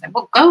something. It's like,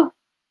 well, go.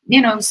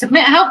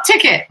 Submit a help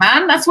ticket,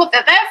 man. That's what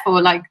they're there for.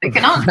 Like, they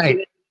can answer you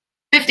in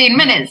 15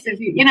 minutes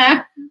if you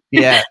know.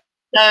 Yeah.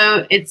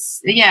 So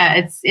it's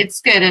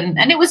good.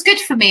 And it was good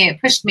for me. It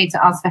pushed me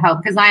to ask for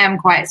help because I am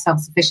quite a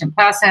self-sufficient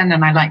person.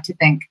 And I like to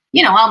think,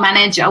 I'll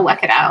manage, I'll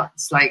work it out.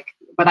 It's like,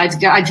 but I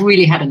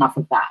really had enough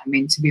of that. I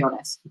mean, to be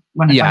honest.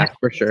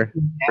 For sure.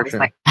 I was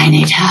like, I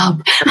need help.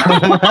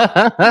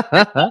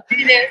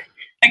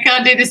 I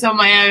can't do this on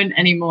my own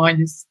anymore.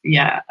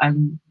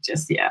 I'm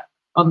just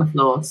on the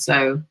floor.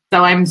 So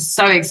I'm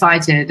so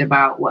excited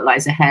about what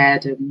lies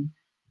ahead, and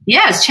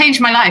it's changed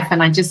my life.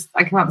 And I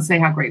can't say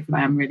how grateful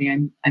I am. Really,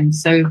 I'm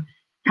so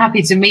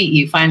happy to meet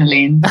you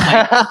finally. And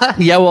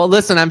well,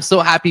 listen, I'm so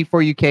happy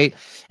for you, Kate,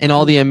 and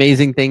all the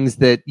amazing things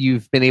that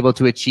you've been able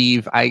to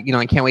achieve. I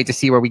can't wait to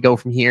see where we go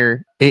from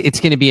here. It's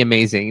going to be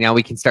amazing. Now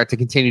we can start to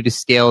continue to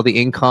scale the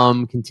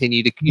income,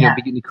 continue to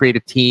begin to create a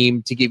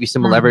team to give you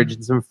some leverage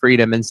and some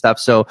freedom and stuff.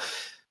 So.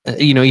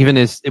 Even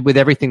as with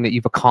everything that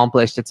you've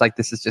accomplished, it's like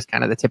this is just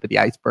kind of the tip of the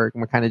iceberg,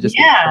 and we're kind of just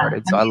getting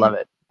started. So I love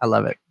it.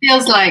 It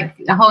feels like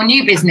a whole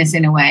new business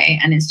in a way,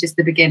 and it's just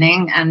the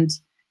beginning. And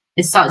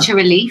it's such a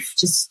relief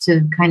just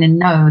to kind of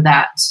know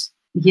that,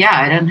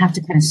 I don't have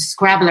to kind of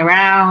scrabble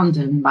around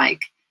and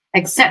like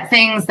accept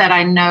things that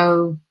I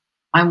know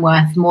I'm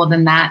worth more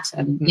than that,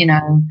 and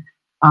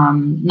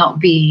not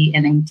be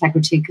in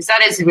integrity, because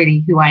that is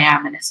really who I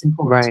am, and it's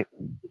important. Right.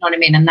 You know what I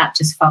mean? And that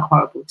just felt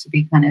horrible to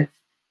be kind of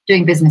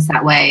doing business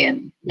that way.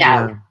 And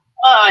I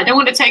don't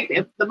want to take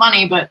the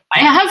money, but I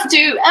have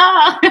to.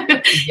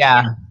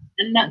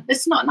 And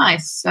it's not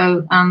nice.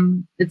 So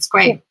it's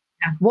great.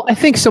 Yeah. Well, I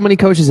think so many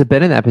coaches have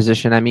been in that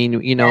position. I mean,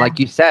 like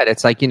you said,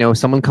 it's like,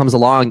 someone comes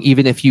along,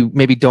 even if you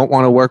maybe don't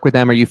want to work with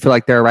them or you feel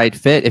like they're a right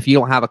fit, if you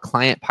don't have a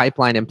client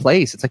pipeline in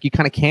place, it's like you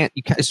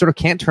sort of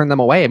can't turn them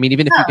away. I mean,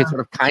 even if you could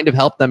sort of kind of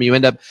help them, you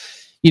end up,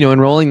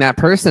 enrolling that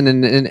person,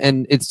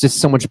 and it's just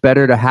so much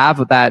better to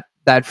have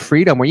that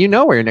freedom where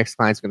where your next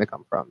client's going to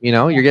come from.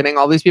 You're getting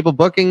all these people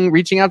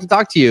reaching out to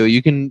talk to you.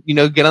 You can,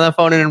 get on the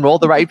phone and enroll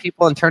the right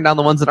people and turn down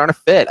the ones that aren't a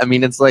fit. I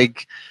mean, it's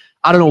like,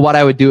 I don't know what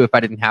I would do if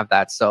I didn't have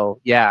that. So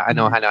I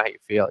know how you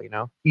feel,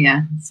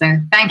 Yeah. So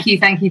thank you.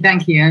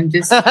 I'm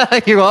just,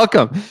 you're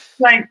welcome.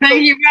 Like,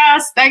 thank you,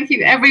 Russ. Thank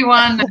you,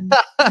 everyone,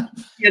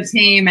 your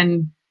team.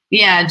 And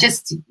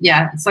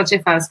such a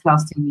first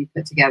class team you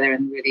put together,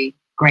 and really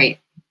great.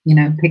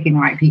 Picking the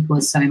right people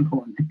is so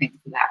important, I think,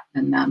 for that.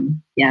 And I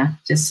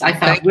felt.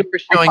 Thank you for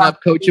showing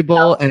up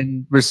coachable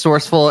and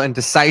resourceful and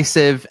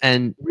decisive,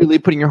 and really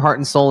putting your heart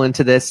and soul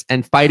into this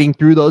and fighting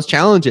through those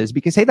challenges,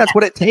 because hey, that's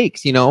what it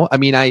takes. I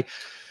mean,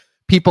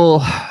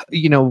 people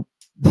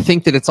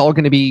think that it's all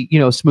going to be,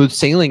 smooth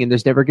sailing, and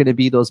there's never going to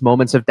be those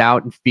moments of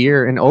doubt and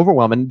fear and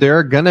overwhelm, and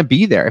they're going to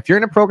be there. If you're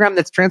in a program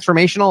that's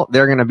transformational,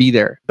 they're going to be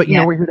there. But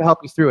we're here to help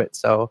you through it.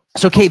 So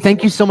Kate,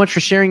 thank you so much for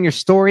sharing your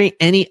story.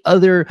 Any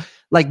other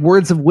like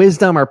words of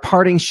wisdom or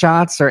parting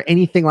shots or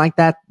anything like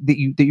that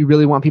you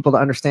really want people to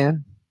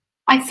understand?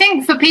 I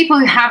think for people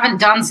who haven't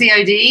done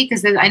COD,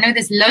 because I know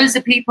there's loads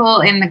of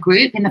people in the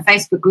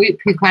Facebook group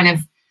who kind of,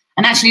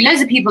 and actually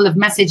loads of people have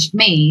messaged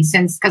me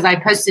because I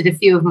posted a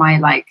few of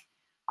my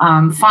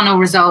funnel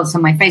results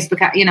on my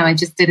Facebook. I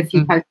just did a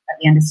few posts at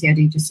the end of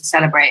COD just to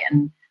celebrate.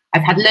 And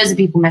I've had loads of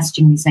people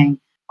messaging me saying,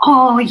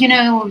 oh,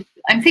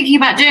 I'm thinking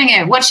about doing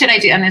it. What should I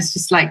do? And it's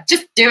just like,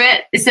 just do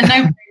it. It's a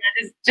no-brainer.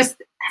 Just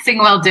effing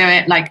well do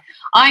it. Like,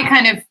 I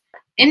kind of,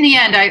 in the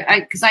end,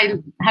 because I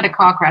had a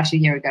car crash a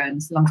year ago, and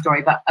it's a long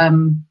story, but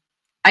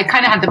I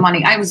kind of had the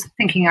money. I was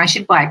thinking I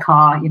should buy a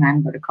car, I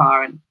haven't got a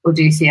car, and we'll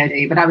do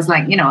COD. But I was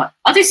like,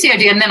 I'll do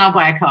COD and then I'll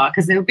buy a car,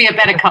 because it'll be a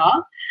better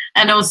car.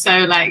 And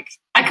also, like,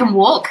 I can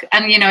walk.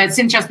 And, it's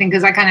interesting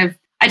because I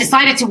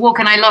decided to walk,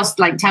 and I lost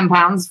like 10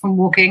 pounds from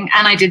walking,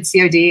 and I did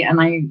COD,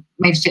 and I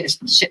made shit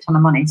ton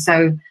of money.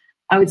 So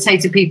I would say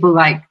to people,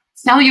 like,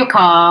 sell your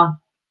car,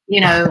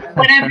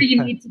 whatever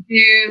you need to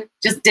do,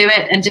 just do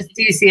it, and just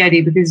do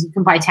COD, because you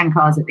can buy 10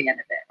 cars at the end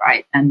of it,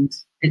 right? And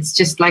it's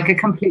just like a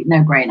complete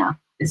no-brainer.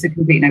 It's a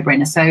complete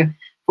no-brainer. So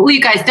for all you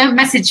guys, don't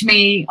message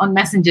me on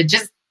Messenger.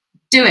 Just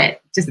do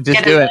it. Just do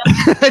it.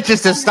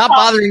 Just to stop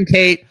bothering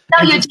Kate.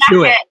 Sell your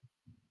jacket.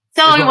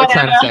 Sell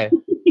whatever.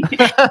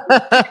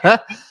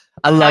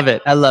 I love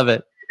it.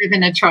 Live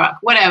in a truck,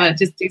 whatever.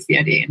 Just do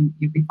COD and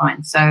you'll be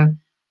fine. So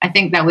I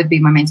think that would be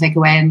my main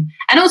takeaway.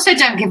 And also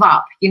don't give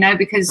up,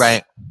 because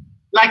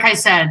like I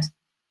said,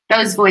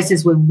 those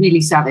voices were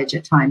really savage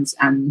at times,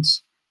 and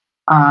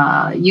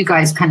you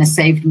guys kind of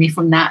saved me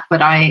from that.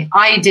 But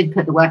I did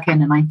put the work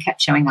in, and I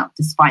kept showing up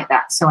despite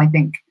that. So I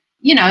think,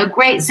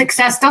 great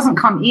success doesn't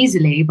come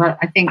easily, but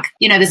I think,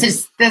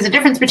 there's a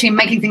difference between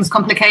making things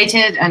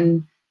complicated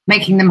and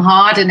making them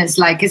hard. And it's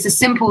like, it's a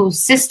simple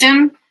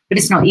system, but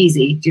it's not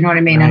easy. Do you know what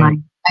I mean? Right.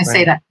 And I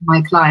say that to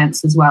my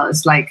clients as well.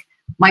 It's like,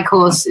 my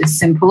course is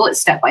simple, it's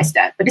step by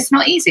step, but it's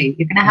not easy.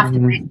 You're going to have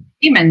to face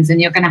demons,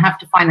 and you're going to have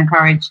to find the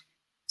courage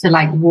to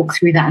like walk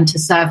through that and to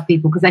serve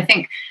people. Because I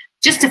think,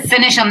 just to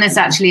finish on this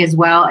actually as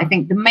well, I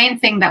think the main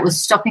thing that was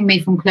stopping me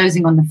from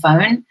closing on the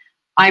phone,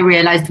 I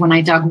realized when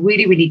I dug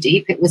really, really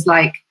deep, it was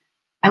like,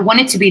 I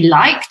wanted to be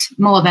liked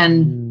more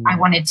than I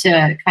wanted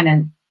to kind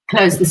of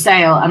close the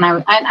sale. And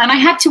I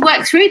had to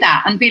work through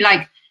that and be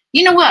like,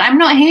 you know what? I'm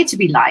not here to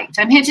be liked.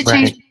 I'm here to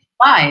change people's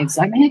lives.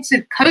 I'm here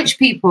to coach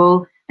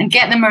people and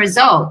get them a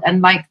result.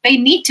 And like, they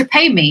need to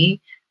pay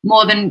me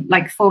more than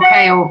like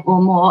 4K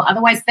or more.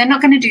 Otherwise, they're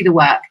not going to do the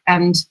work.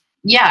 And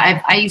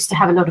yeah, I used to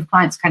have a lot of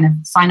clients kind of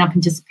sign up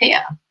and disappear.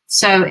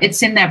 So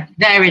it's in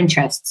their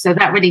interest. So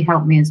that really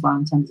helped me as well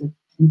in terms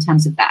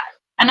of that.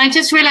 And I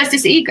just realized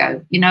this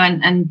ego, you know,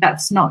 and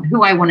that's not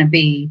who I want to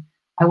be.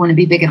 I want to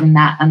be bigger than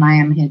that. And I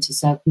am here to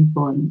serve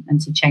people and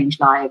to change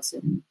lives.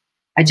 And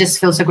I just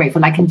feel so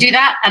grateful I can do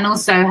that and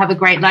also have a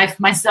great life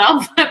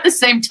myself at the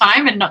same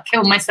time and not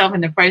kill myself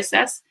in the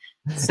process.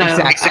 So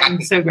exactly. I'm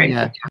so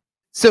grateful. Yeah.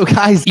 So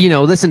guys, you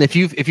know, listen, if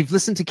you've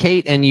listened to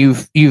Kate and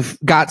you've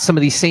got some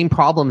of these same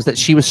problems that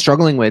she was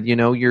struggling with, you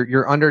know,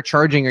 you're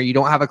undercharging, or you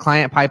don't have a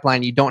client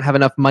pipeline, you don't have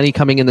enough money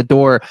coming in the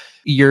door,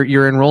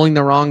 you're enrolling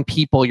the wrong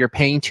people, you're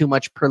paying too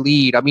much per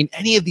lead. I mean,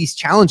 any of these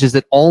challenges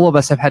that all of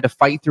us have had to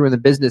fight through in the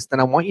business, then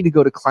I want you to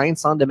go to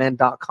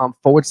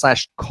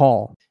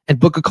clientsondemand.com/call and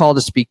book a call to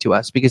speak to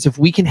us. Because if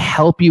we can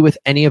help you with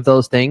any of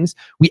those things,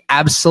 we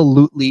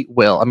absolutely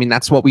will. I mean,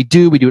 that's what we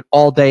do. We do it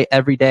all day,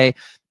 every day.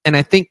 And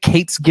I think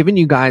Kate's given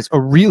you guys a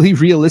really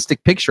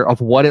realistic picture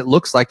of what it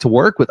looks like to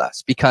work with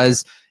us,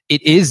 because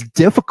it is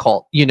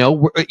difficult,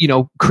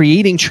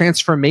 creating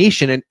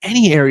transformation in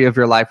any area of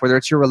your life, whether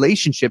it's your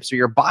relationships or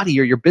your body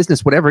or your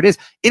business, whatever it is,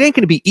 it ain't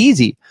going to be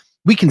easy.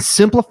 We can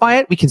simplify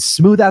it. We can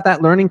smooth out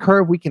that learning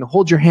curve. We can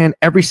hold your hand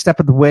every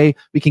step of the way.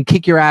 We can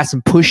kick your ass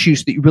and push you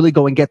so that you really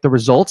go and get the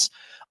results.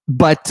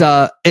 But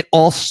it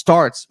all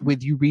starts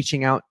with you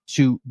reaching out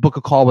to book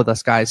a call with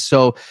us, guys.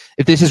 So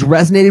if this has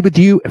resonated with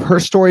you, if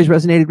her story has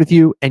resonated with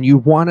you, and you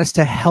want us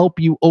to help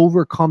you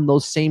overcome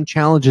those same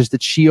challenges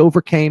that she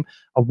overcame,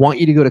 I want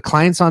you to go to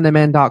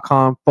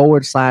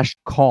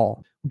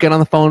clientsondemand.com/call. Get on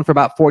the phone for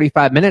about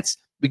 45 minutes.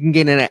 We can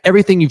get into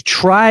everything you've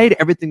tried,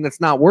 everything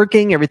that's not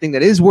working, everything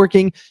that is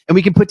working, and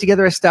we can put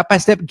together a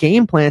step-by-step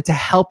game plan to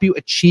help you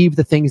achieve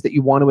the things that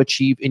you want to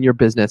achieve in your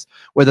business,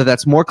 whether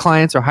that's more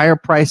clients or higher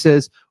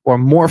prices or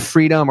more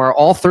freedom or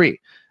all three.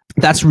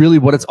 That's really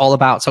what it's all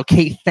about. So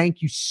Kate,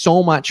 thank you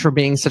so much for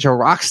being such a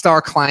rock star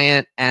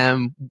client.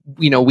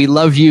 We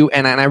love you,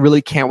 and I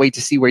really can't wait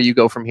to see where you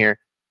go from here.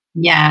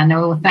 Yeah,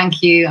 no,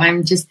 thank you.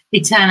 I'm just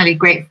eternally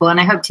grateful, and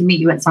I hope to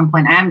meet you at some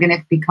point. I am going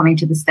to be coming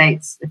to the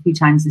States a few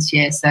times this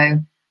year, so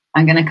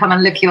I'm going to come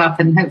and look you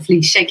up and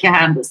hopefully shake your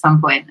hand at some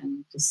point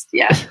and just,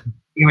 be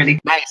really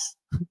nice.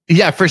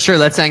 Yeah, for sure.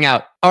 Let's hang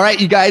out. All right,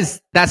 you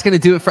guys, that's going to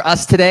do it for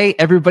us today.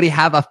 Everybody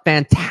have a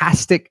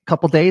fantastic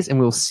couple days, and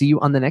we'll see you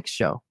on the next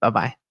show.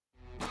 Bye-bye.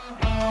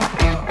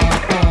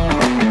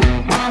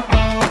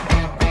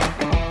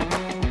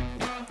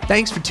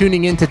 Thanks for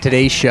tuning in to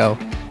today's show.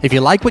 If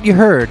you like what you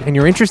heard and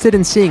you're interested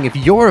in seeing if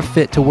you're a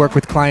fit to work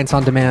with Clients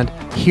on Demand,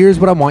 here's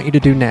what I want you to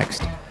do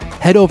next.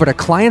 Head over to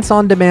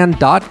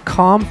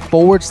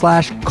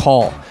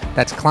clientsondemand.com/call.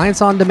 That's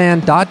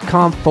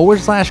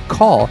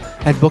clientsondemand.com/call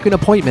and book an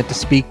appointment to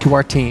speak to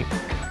our team.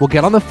 We'll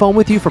get on the phone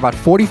with you for about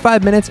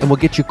 45 minutes and we'll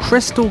get you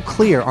crystal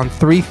clear on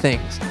 3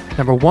 things.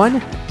 Number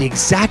 1, the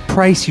exact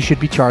price you should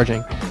be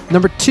charging.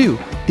 Number 2,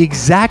 the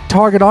exact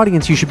target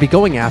audience you should be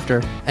going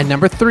after. And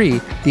number 3,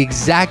 the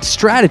exact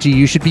strategy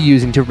you should be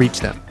using to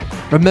reach them.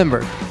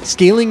 Remember,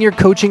 scaling your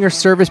coaching or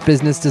service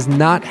business does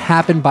not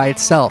happen by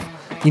itself.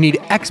 You need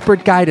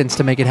expert guidance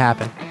to make it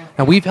happen.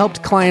 Now, we've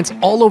helped clients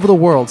all over the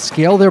world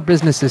scale their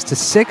businesses to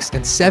 6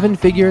 and 7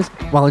 figures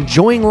while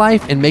enjoying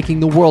life and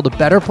making the world a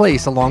better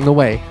place along the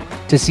way.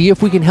 To see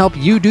if we can help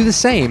you do the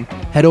same,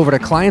 head over to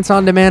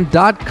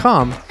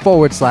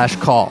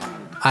clientsondemand.com/call.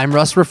 I'm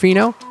Russ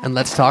Ruffino, and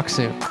let's talk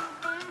soon.